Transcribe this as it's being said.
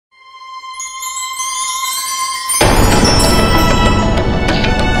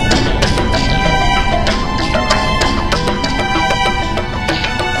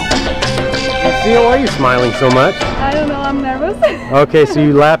Lucia? Why are you smiling so much? I don't know, I'm nervous. Okay, so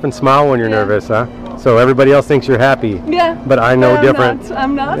you laugh and smile when you're nervous, huh? So everybody else thinks you're happy. Yeah. But I know different.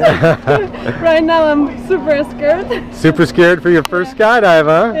 I'm not. Right now I'm super scared. Super scared for your first skydive,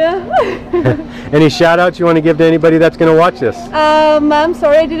 huh? Yeah. Any shout outs you want to give to anybody that's going to watch this? I'm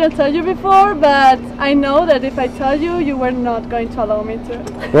sorry I didn't tell you before, but I know that if I tell you, you were not going to allow me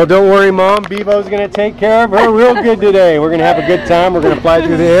to. Well, don't worry, Mom. Bevo's going to take care of her real good today. We're going to have a good time. We're going to fly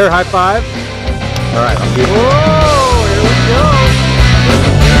through the air. High five. All right. I'll give you. Whoa! Here we go.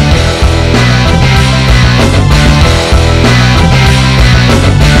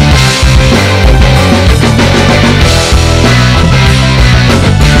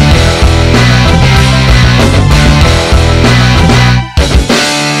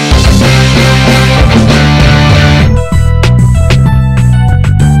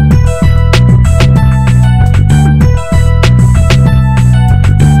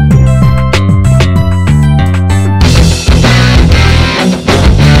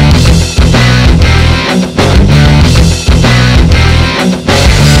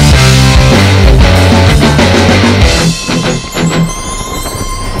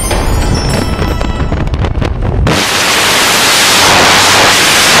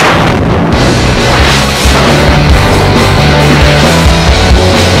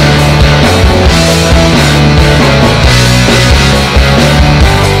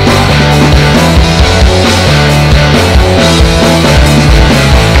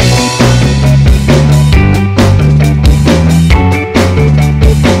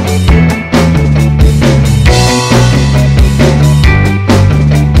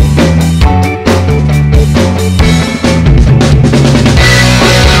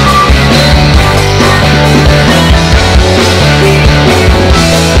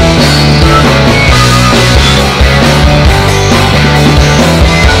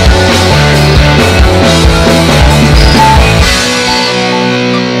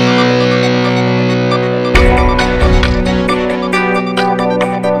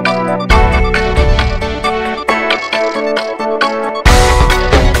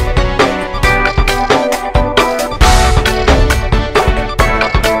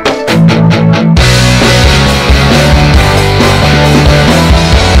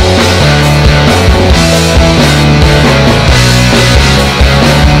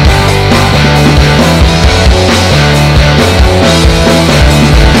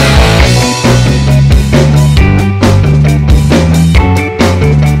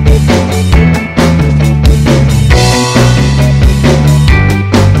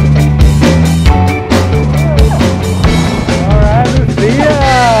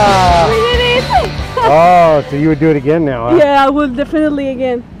 Oh, so you would do it again now, huh? Yeah, I will definitely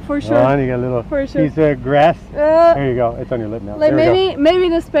again, for sure. Oh, and you got a little piece of grass. There you go. It's on your lip now. Like maybe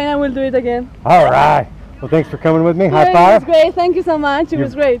in Spain I will do it again. All right. Well, thanks for coming with me. High five. It was great. Thank you so much. It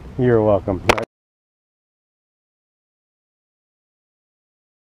was great. You're welcome.